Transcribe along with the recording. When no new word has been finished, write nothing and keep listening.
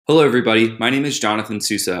Hello, everybody. My name is Jonathan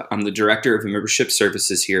Sousa. I'm the Director of Membership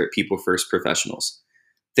Services here at People First Professionals.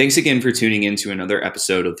 Thanks again for tuning in to another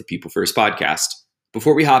episode of the People First podcast.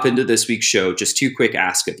 Before we hop into this week's show, just two quick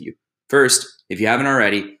asks of you. First, if you haven't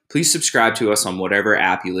already, please subscribe to us on whatever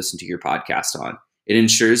app you listen to your podcast on. It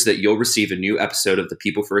ensures that you'll receive a new episode of the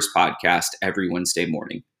People First podcast every Wednesday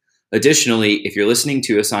morning. Additionally, if you're listening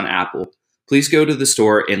to us on Apple, please go to the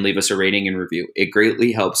store and leave us a rating and review. It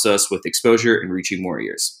greatly helps us with exposure and reaching more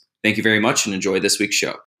ears. Thank you very much and enjoy this week's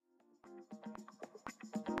show.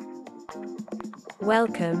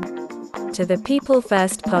 Welcome to the People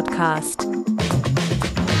First podcast.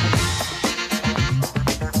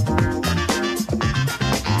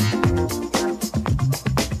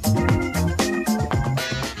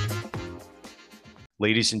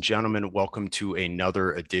 Ladies and gentlemen, welcome to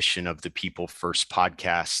another edition of the People First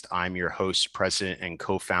podcast. I'm your host, president, and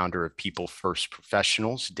co-founder of People First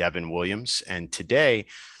Professionals, Devin Williams. And today,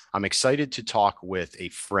 I'm excited to talk with a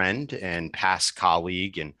friend and past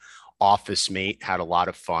colleague and office mate. Had a lot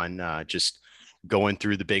of fun just going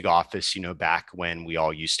through the big office, back when we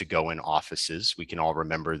all used to go in offices. We can all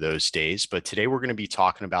remember those days. But today we're going to be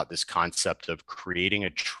talking about this concept of creating a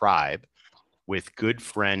tribe with good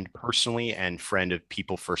friend personally and friend of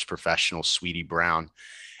People First Professional, Sweetie Browne.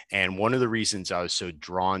 And one of the reasons I was so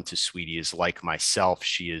drawn to Sweetie is, like myself,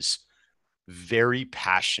 she is very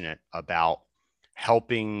passionate about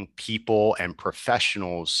helping people and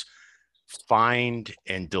professionals find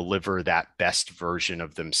and deliver that best version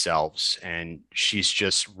of themselves. And she's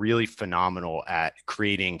just really phenomenal at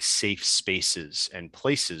creating safe spaces and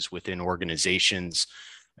places within organizations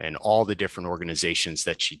and all the different organizations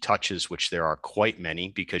that she touches, which there are quite many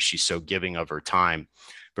because she's so giving of her time,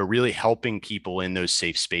 but really helping people in those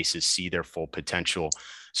safe spaces see their full potential.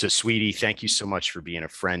 So Sweetie, thank you so much for being a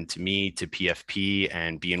friend to me, to PFP,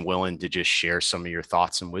 and being willing to just share some of your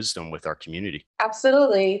thoughts and wisdom with our community.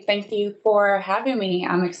 Absolutely. Thank you for having me.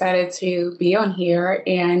 I'm excited to be on here.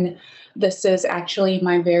 And this is actually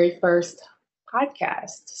my very first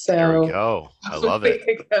podcast. So there we go. I love it.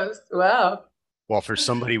 It goes well. Well, for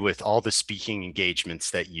somebody with all the speaking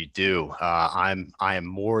engagements that you do, I am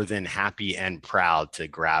more than happy and proud to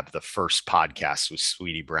grab the first podcast with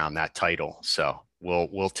Sweetie Browne, that title. So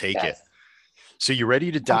we'll take it. So you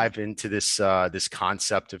ready to dive into this this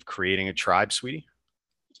concept of creating a tribe, Sweetie?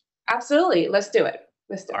 Absolutely. Let's do it.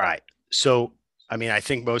 All right. So, I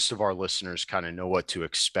think most of our listeners kind of know what to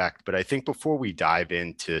expect, but I think before we dive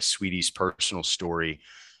into Sweetie's personal story,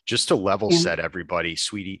 just to level set everybody,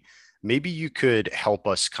 Sweetie, maybe you could help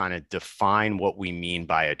us kind of define what we mean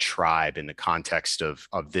by a tribe in the context of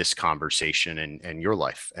this conversation and your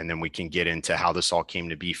life. And then we can get into how this all came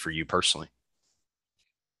to be for you personally.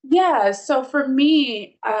 Yeah. So for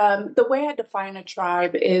me, the way I define a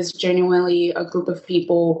tribe is genuinely a group of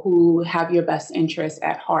people who have your best interests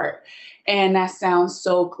at heart. And that sounds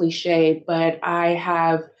so cliche, but I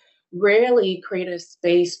have rarely created a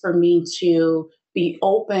space for me to be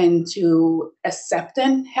open to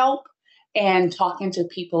accepting help and talking to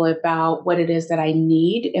people about what it is that I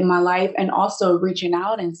need in my life, and also reaching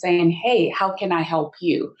out and saying, hey, how can I help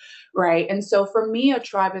you? Right. And so for me, a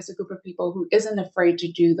tribe is a group of people who isn't afraid to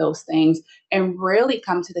do those things and really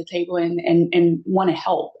come to the table and want to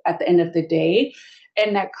help at the end of the day.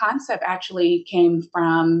 And that concept actually came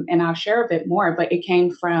from, and I'll share a bit more, but it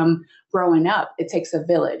came from growing up. It takes a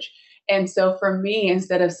village. And so for me,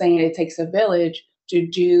 instead of saying it takes a village to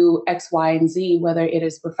do X, Y, and Z, whether it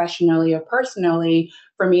is professionally or personally,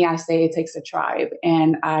 for me, I say it takes a tribe.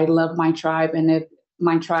 And I love my tribe. And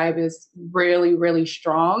my tribe is really, really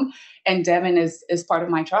strong. And Devin is part of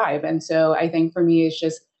my tribe. And so I think for me, it's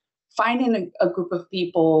just finding a group of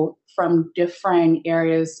people from different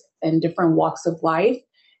areas and different walks of life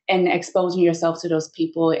and exposing yourself to those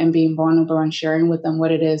people and being vulnerable and sharing with them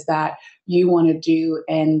what it is that you want to do,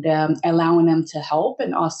 and allowing them to help,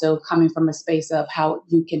 and also coming from a space of how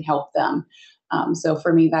you can help them. So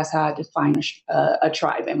for me, that's how I define a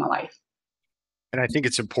tribe in my life. And I think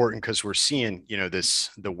it's important because we're seeing,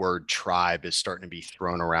 the word tribe is starting to be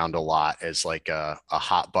thrown around a lot as like a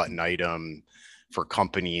hot button item for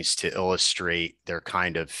companies to illustrate their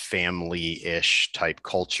kind of family-ish type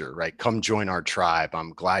culture, right? Come join our tribe.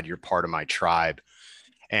 I'm glad you're part of my tribe.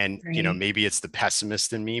 And, Right. Maybe it's the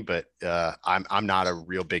pessimist in me, but I'm not a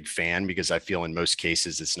real big fan because I feel in most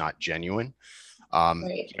cases it's not genuine.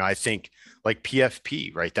 Right. I think like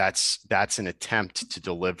PFP, right? That's an attempt to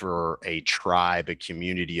deliver a tribe, a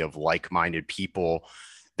community of like-minded people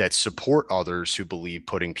that support others who believe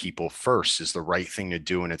putting people first is the right thing to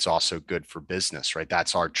do. And it's also good for business, right?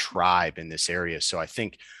 That's our tribe in this area. So I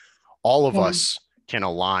think all of us can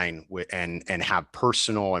align with and have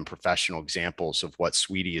personal and professional examples of what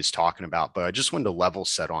Sweetie is talking about. But I just wanted to level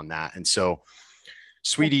set on that. And so,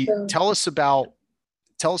 Sweetie, tell us about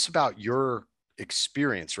your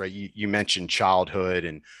experience, right? You mentioned childhood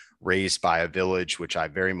and raised by a village, which I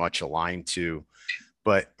very much align to.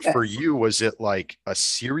 But for you, was it like a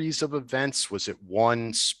series of events? Was it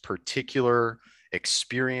one particular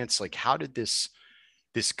experience? Like, how did this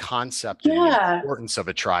concept and the importance of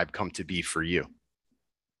a tribe come to be for you?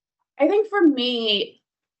 I think for me,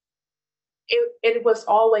 it was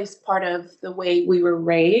always part of the way we were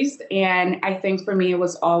raised. And I think for me, it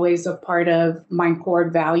was always a part of my core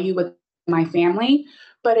value with my family,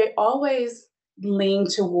 but it always leaned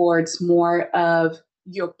towards more of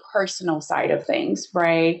your personal side of things,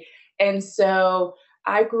 right? And so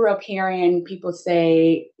I grew up hearing people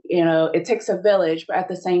say, it takes a village, but at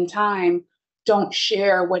the same time, don't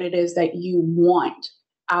share what it is that you want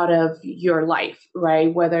out of your life,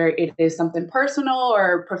 right? Whether it is something personal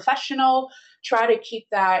or professional, try to keep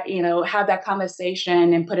that, have that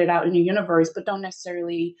conversation and put it out in the universe, but don't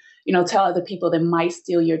necessarily, tell other people that might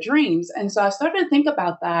steal your dreams. And so I started to think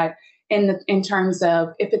about that in terms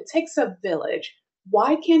of, if it takes a village,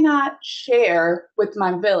 why cannot share with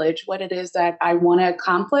my village what it is that I want to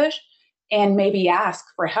accomplish and maybe ask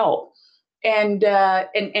for help? And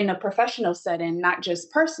in a professional setting, not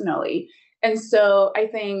just personally. And so I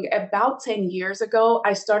think about 10 years ago,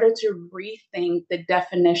 I started to rethink the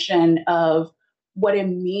definition of what it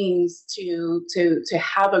means to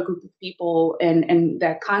have a group of people, and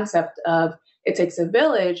that concept of it takes a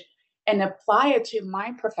village, and apply it to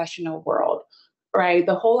my professional world, right?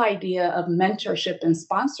 The whole idea of mentorship and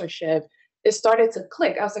sponsorship, it started to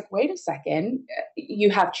click. I was like, wait a second, you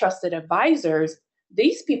have trusted advisors.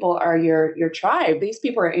 These people are your tribe. These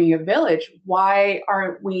people are in your village. Why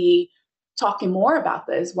aren't we talking more about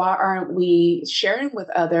this? Why aren't we sharing with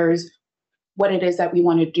others what it is that we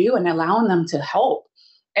want to do and allowing them to help?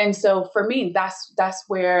 And so for me, that's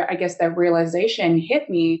where I guess that realization hit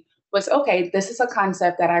me, was, okay, this is a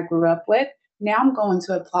concept that I grew up with. Now I'm going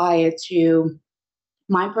to apply it to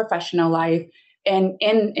my professional life. And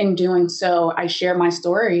in doing so, I share my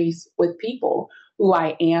stories with people, who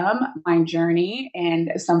I am, my journey.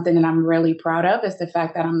 And something that I'm really proud of is the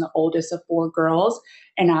fact that I'm the oldest of 4 girls,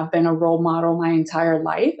 and I've been a role model my entire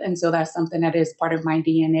life. And so that's something that is part of my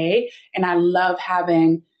DNA. And I love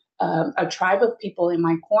having a tribe of people in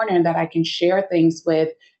my corner that I can share things with,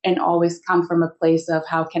 and always come from a place of,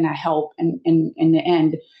 how can I help in the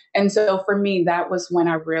end? And so for me, that was when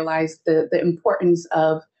I realized the importance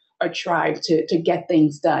of a tribe to get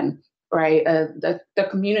things done, right? The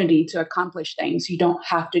community to accomplish things. You don't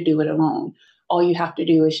have to do it alone. All you have to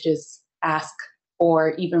do is just ask,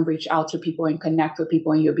 or even reach out to people and connect with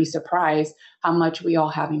people, and you'll be surprised how much we all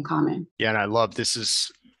have in common. Yeah, and I love this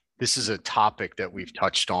is a topic that we've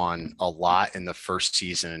touched on a lot in the first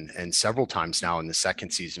season and several times now in the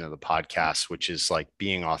second season of the podcast, which is like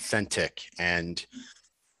being authentic and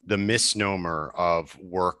the misnomer of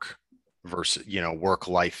work versus,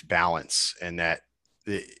 work-life balance. And that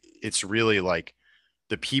it's really like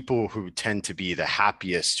the people who tend to be the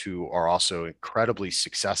happiest, who are also incredibly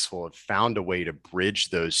successful, have found a way to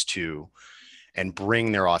bridge those two and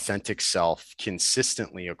bring their authentic self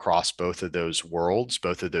consistently across both of those worlds,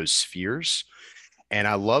 both of those spheres. And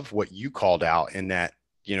I love what you called out in that,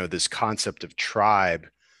 this concept of tribe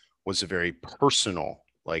was a very personal,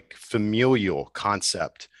 like familial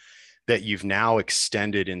concept that you've now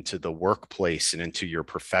extended into the workplace and into your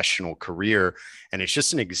professional career. And it's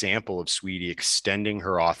just an example of Sweetie extending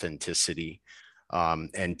her authenticity,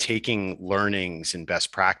 and taking learnings and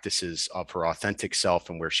best practices of her authentic self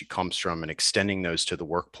and where she comes from, and extending those to the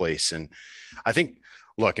workplace. And I think,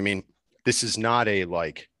 look, I mean, this is not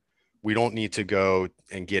we don't need to go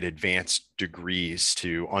and get advanced degrees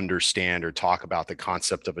to understand or talk about the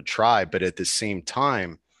concept of a tribe. But at the same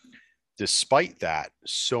time, despite that,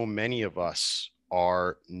 so many of us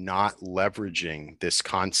are not leveraging this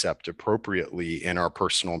concept appropriately in our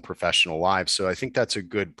personal and professional lives. So I think that's a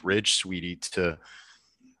good bridge, Sweetie, to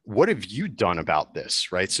what have you done about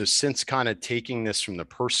this, right? So since kind of taking this from the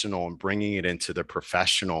personal and bringing it into the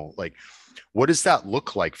professional, like, what does that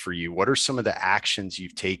look like for you? What are some of the actions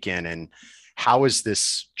you've taken, and how is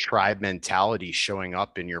this tribe mentality showing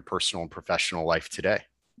up in your personal and professional life today?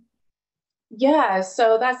 Yeah,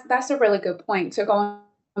 so that's a really good point. So going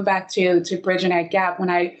back to bridging that gap, when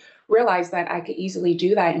I realized that I could easily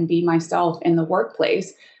do that and be myself in the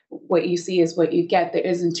workplace, what you see is what you get. There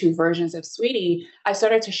isn't 2 versions of Sweetie. I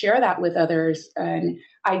started to share that with others, and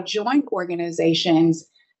I joined organizations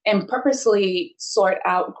and purposely sort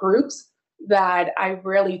out groups that I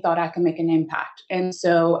really thought I could make an impact. And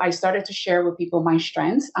so I started to share with people my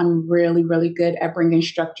strengths. I'm really, really good at bringing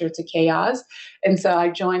structure to chaos. And so I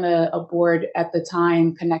joined a board at the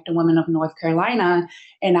time, Connecting Women of North Carolina,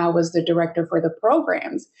 and I was the director for the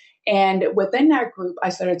programs. And within that group, I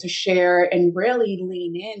started to share and really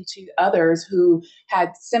lean into others who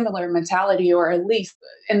had similar mentality, or at least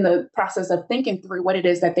in the process of thinking through what it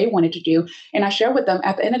is that they wanted to do. And I share with them,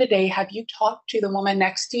 at the end of the day, have you talked to the woman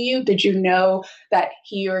next to you? Did you know that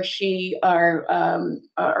he or she are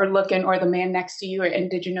looking, or the man next to you?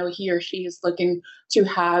 And did you know he or she is looking to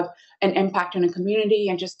have an impact in a community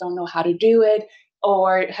and just don't know how to do it?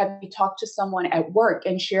 Or have you talked to someone at work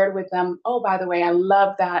and shared with them, oh, by the way, I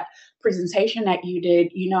love that presentation that you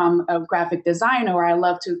did. You know, I'm a graphic designer, or I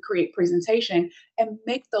love to create presentation, and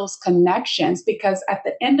make those connections. Because at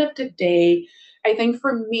the end of the day, I think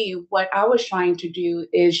for me, what I was trying to do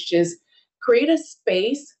is just create a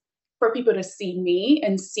space for people to see me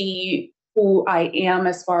and see who I am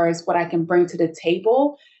as far as what I can bring to the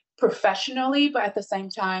table professionally, but at the same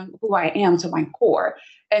time, who I am to my core.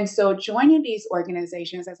 And so joining these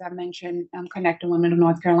organizations, as I mentioned, Connecting Women of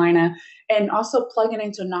North Carolina, and also plugging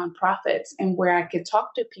into nonprofits, and where I could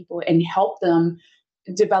talk to people and help them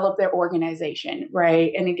develop their organization,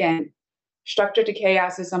 right? And again, structure to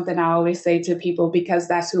chaos is something I always say to people, because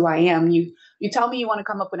that's who I am. You tell me you want to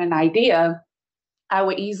come up with an idea, I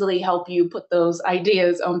would easily help you put those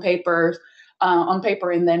ideas on paper,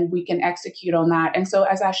 and then we can execute on that. And so,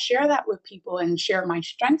 as I share that with people and share my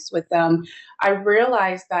strengths with them, I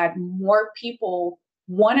realized that more people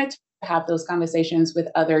wanted to have those conversations with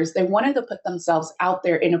others. They wanted to put themselves out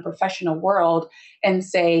there in a professional world and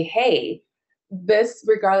say, hey, this,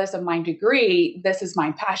 regardless of my degree, this is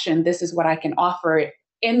my passion. This is what I can offer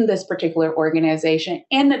in this particular organization,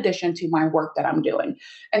 in addition to my work that I'm doing.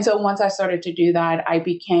 And so once I started to do that, I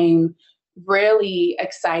became really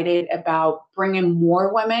excited about bringing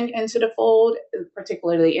more women into the fold,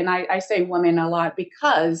 particularly. And I say women a lot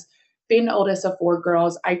because, being the oldest of four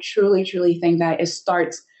girls, I truly, truly think that it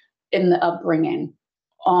starts in the upbringing,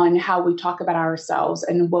 on how we talk about ourselves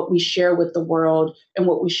and what we share with the world and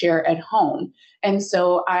what we share at home. And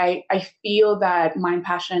so I feel that my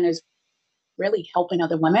passion is really helping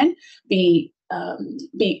other women be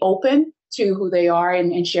open to who they are,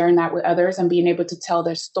 and sharing that with others, and being able to tell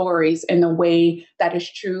their stories in a way that is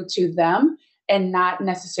true to them, and not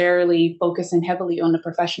necessarily focusing heavily on the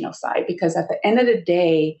professional side. Because at the end of the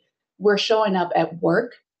day, we're showing up at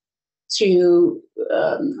work to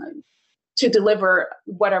um, to deliver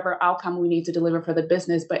whatever outcome we need to deliver for the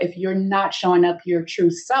business. But if you're not showing up your true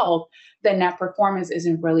self, then that performance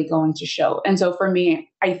isn't really going to show. And so for me,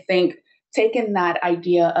 I think taking that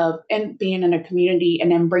idea of and being in a community,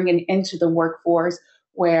 and then bringing into the workforce,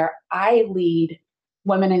 where I lead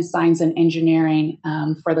women in science and engineering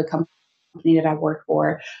for the company that I work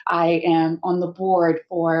for. I am on the board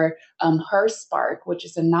for Her Spark, which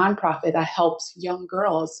is a nonprofit that helps young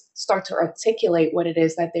girls start to articulate what it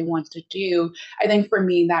is that they want to do. I think for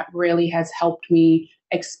me, that really has helped me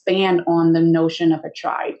expand on the notion of a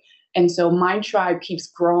tribe. And so my tribe keeps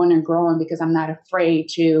growing and growing, because I'm not afraid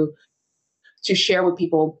to share with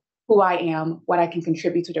people who I am, what I can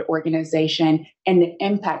contribute to the organization, and the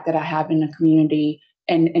impact that I have in the community.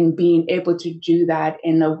 And being able to do that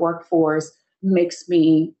in the workforce makes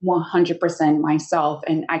me 100% myself,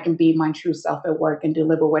 and I can be my true self at work and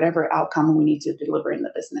deliver whatever outcome we need to deliver in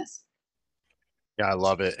the business. Yeah, I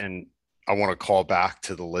love it. And I want to call back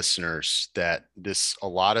to the listeners that a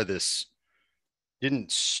lot of this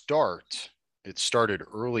didn't start. It started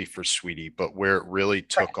early for Sweetie, but where it really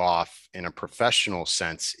took off in a professional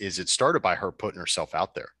sense is it started by her putting herself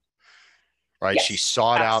out there, right? Yes, She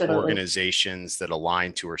sought out absolutely. organizations that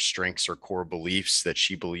aligned to her strengths or core beliefs that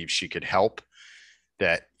she believed she could help.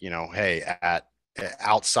 That, hey, at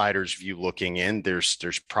outsiders view looking in, there's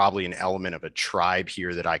probably an element of a tribe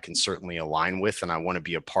here that I can certainly align with, and I want to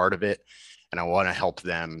be a part of it, and I want to help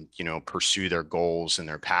them, pursue their goals and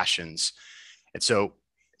their passions. And so,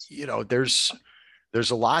 there's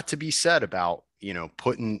a lot to be said about,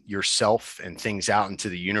 putting yourself and things out into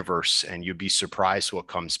the universe, and you'd be surprised what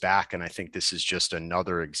comes back. And I think this is just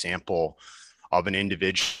another example of an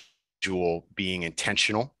individual being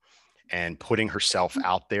intentional and putting herself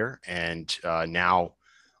out there, and now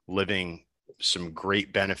living some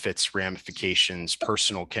great benefits, ramifications,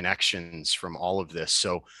 personal connections from all of this.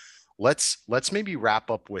 So let's maybe wrap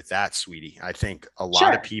up with that, Sweetie. I think a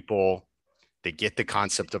lot of people, they get the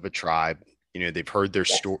concept of a tribe. They've heard their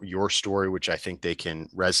story, your story, which I think they can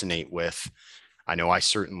resonate with. I know I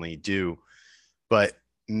certainly do, but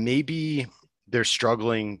maybe they're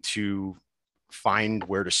struggling to find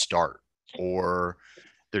where to start. or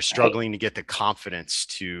they're struggling to get the confidence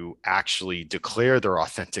to actually declare their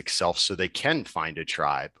authentic self so they can find a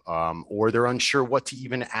tribe, or they're unsure what to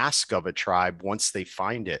even ask of a tribe once they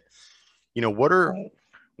find it. What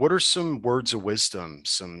are some words of wisdom,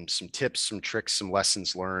 some tips, some tricks, some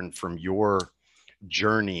lessons learned from your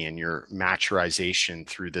journey and your maturization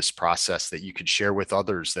through this process that you could share with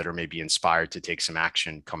others that are maybe inspired to take some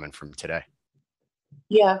action coming from today?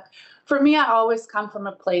 Yeah. For me, I always come from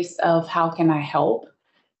a place of how can I help?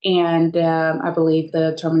 And I believe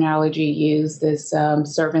the terminology used is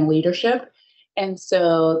servant leadership. And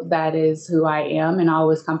so that is who I am. And I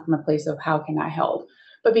always come from a place of how can I help?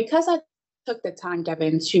 But because I took the time,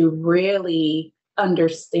 Devin, to really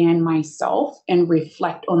understand myself and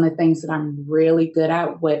reflect on the things that I'm really good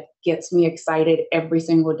at, what gets me excited every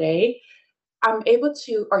single day, I'm able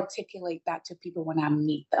to articulate that to people when I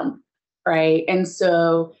meet them, right? And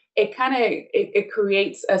so it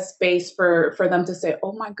creates a space for them to say,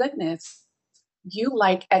 "Oh my goodness, you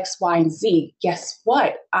like X, Y, and Z. Guess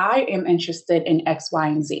what? I am interested in X, Y,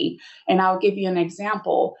 and Z." And I'll give you an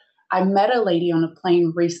example. I met a lady on a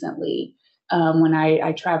plane recently when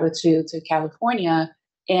I traveled to California,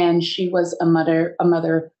 and she was a mother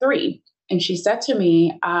of three. And she said to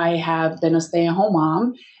me, "I have been a stay-at-home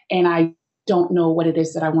mom, and I don't know what it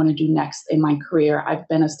is that I want to do next in my career. I've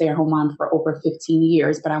been a stay-at-home mom for over 15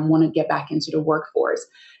 years, but I want to get back into the workforce."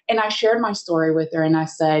 And I shared my story with her, and I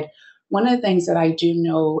said, one of the things that I do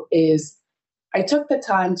know is I took the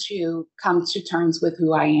time to come to terms with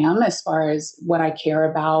who I am as far as what I care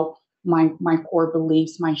about, my core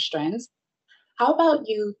beliefs, my strengths. How about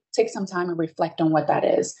you take some time and reflect on what that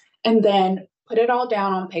is? And then put it all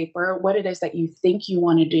down on paper, what it is that you think you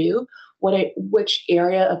want to do, which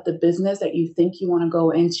area of the business that you think you want to go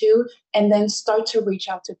into, and then start to reach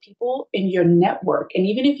out to people in your network. And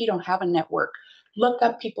even if you don't have a network, look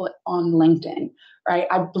up people on LinkedIn, right?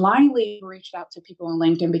 I blindly reached out to people on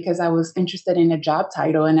LinkedIn because I was interested in a job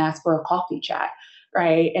title and asked for a coffee chat,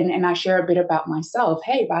 right? And I share a bit about myself.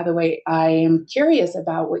 Hey, by the way, I am curious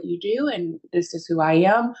about what you do, and this is who I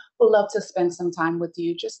am. Would love to spend some time with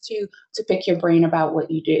you just to pick your brain about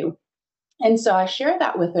what you do. And so I shared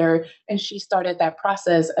that with her, and she started that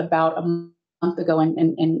process about a month ago.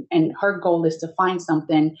 And her goal is to find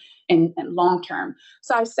something in long term.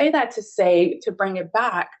 So I say that to say, to bring it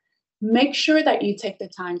back, make sure that you take the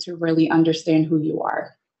time to really understand who you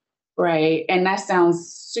are. Right. And that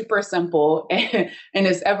sounds super simple and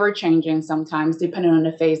it's ever changing sometimes, depending on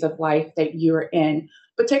the phase of life that you're in.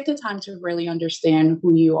 But take the time to really understand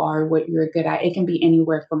who you are, what you're good at. It can be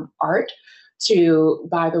anywhere from art to,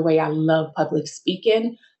 by the way, I love public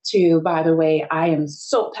speaking, to, by the way, I am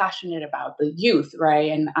so passionate about the youth, right?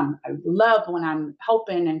 And I love when I'm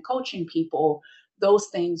helping and coaching people. Those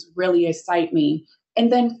things really excite me.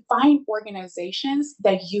 And then find organizations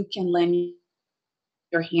that you can lend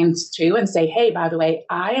your hands to and say, "Hey, by the way,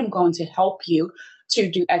 I am going to help you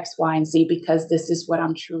to do X, Y, and Z because this is what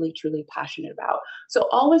I'm truly, truly passionate about." So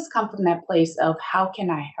always come from that place of how can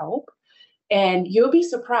I help? And you'll be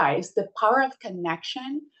surprised. The power of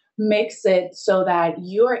connection makes it so that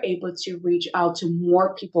you're able to reach out to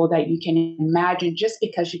more people that you can imagine just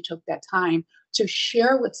because you took that time to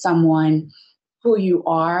share with someone who you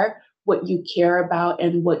are, what you care about,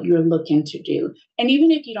 and what you're looking to do. And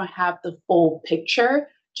even if you don't have the full picture,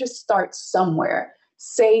 just start somewhere.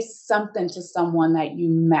 Say something to someone that you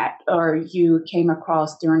met or you came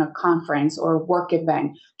across during a conference or a work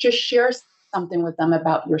event. Just share something with them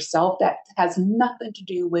about yourself that has nothing to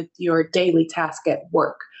do with your daily task at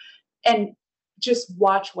work. And just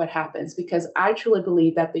watch what happens, because I truly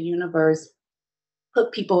believe that the universe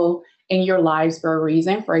put people in your lives for a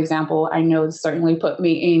reason. For example, I know certainly put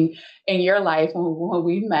me in your life when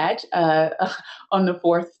we met on the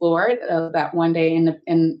fourth floor that one day in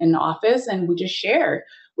the office, and we just shared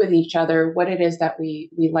with each other what it is that we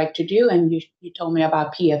like to do. And you told me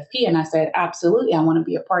about PFP, and I said, absolutely, I want to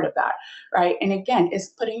be a part of that, right? And again, it's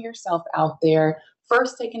putting yourself out there,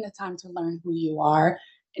 first taking the time to learn who you are,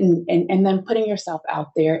 and then putting yourself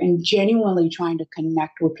out there and genuinely trying to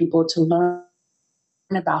connect with people to learn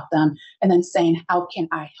about them, and then saying, how can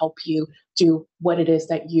I help you do what it is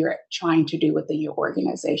that you're trying to do within your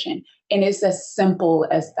organization? And it's as simple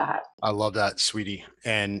as that. I love that, Sweetie.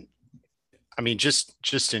 And I mean,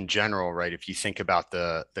 just in general, right? If you think about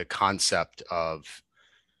the concept of,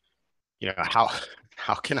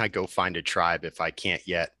 how can I go find a tribe if I can't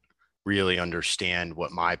yet really understand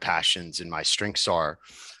what my passions and my strengths are,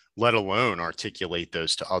 let alone articulate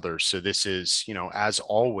those to others. So this is, as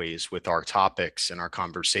always with our topics and our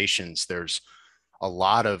conversations, there's a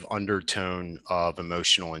lot of undertone of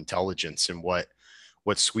emotional intelligence. And what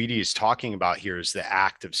what Sweetie is talking about here is the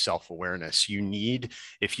act of self-awareness. You need,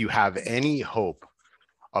 if you have any hope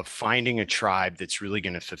of finding a tribe that's really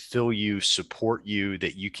going to fulfill you, support you,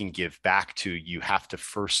 that you can give back to, you have to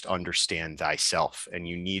first understand thyself, and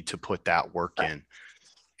you need to put that work in.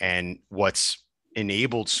 And what's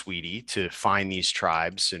enabled Sweetie to find these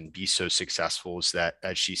tribes and be so successful is that,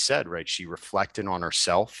 as she said, right, she reflected on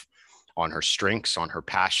herself, on her strengths, on her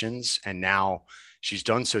passions, and now she's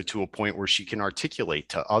done so to a point where she can articulate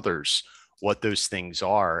to others what those things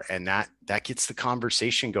are, and that gets the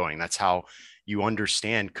conversation going. That's how you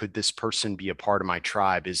understand, could this person be a part of my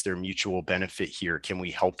tribe? Is there mutual benefit here? Can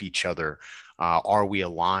we help each other? Are we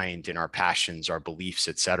aligned in our passions, our beliefs,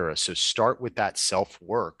 et cetera? So start with that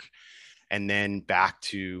self-work, and then back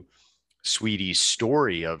to Sweetie's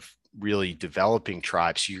story of really developing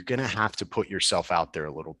tribes. You're going to have to put yourself out there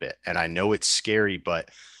a little bit. And I know it's scary, but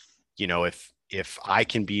if I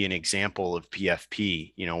can be an example of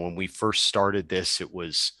PFP, when we first started this, it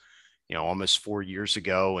was, almost 4 years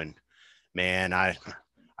ago. And man, I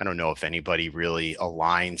don't know if anybody really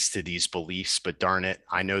aligns to these beliefs, but darn it,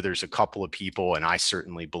 I know there's a couple of people, and I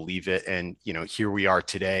certainly believe it. And, here we are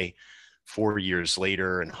today, 4 years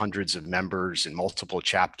later, and hundreds of members and multiple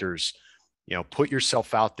chapters. Put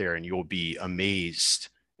yourself out there and you'll be amazed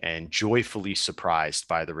and joyfully surprised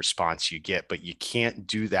by the response you get. But you can't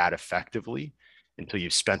do that effectively until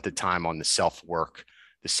you've spent the time on the self-work,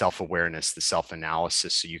 the self-awareness, the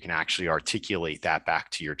self-analysis, so you can actually articulate that back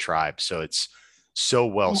to your tribe. So it's so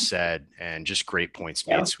well said, and just great points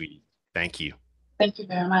made, Sweetie. Thank you. Thank you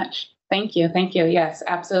very much. Thank you. Thank you. Yes,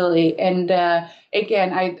 absolutely. And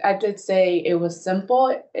again, I did say it was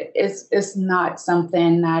simple. It's not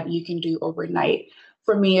something that you can do overnight.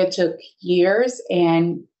 For me, it took years.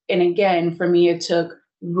 And again, for me, it took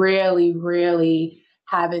really, really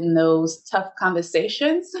having those tough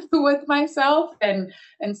conversations with myself and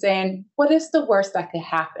saying, what is the worst that could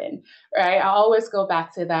happen? Right. I always go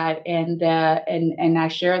back to that. And I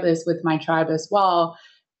share this with my tribe as well.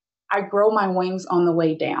 I grow my wings on the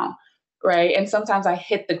way down. Right. And sometimes I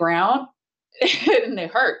hit the ground and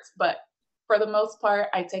it hurts. But for the most part,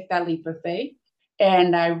 I take that leap of faith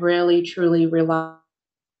and I really, truly rely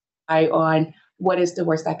on what is the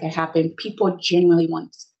worst that can happen. People genuinely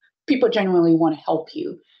want to help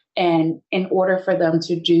you. And in order for them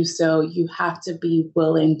to do so, you have to be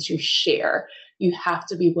willing to share. You have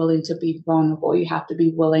to be willing to be vulnerable. You have to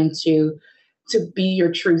be willing to be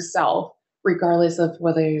your true self, regardless of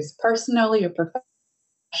whether it's personally or professional,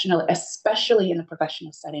 especially in a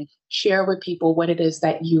professional setting. Share with people what it is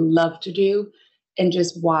that you love to do and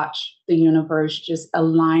just watch the universe just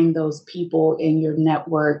align those people in your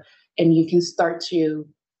network, and you can start to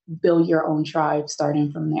build your own tribe starting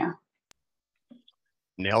from there.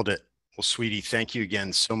 Nailed it. Well, Sweetie, thank you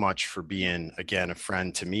again so much for being, again, a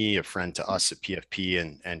friend to me, a friend to us at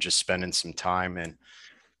PFP, and just spending some time. And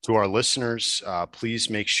to our listeners, please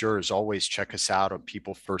make sure, as always, check us out at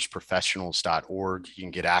peoplefirstprofessionals.org. You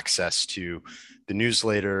can get access to the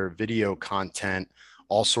newsletter, video content,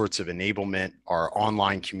 all sorts of enablement, our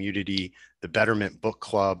online community, the Betterment Book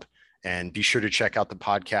Club, and be sure to check out the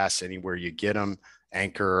podcasts anywhere you get them,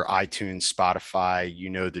 Anchor, iTunes, Spotify, you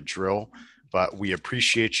know the drill. But we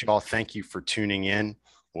appreciate you all. Thank you for tuning in.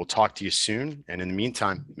 We'll talk to you soon. And in the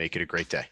meantime, make it a great day.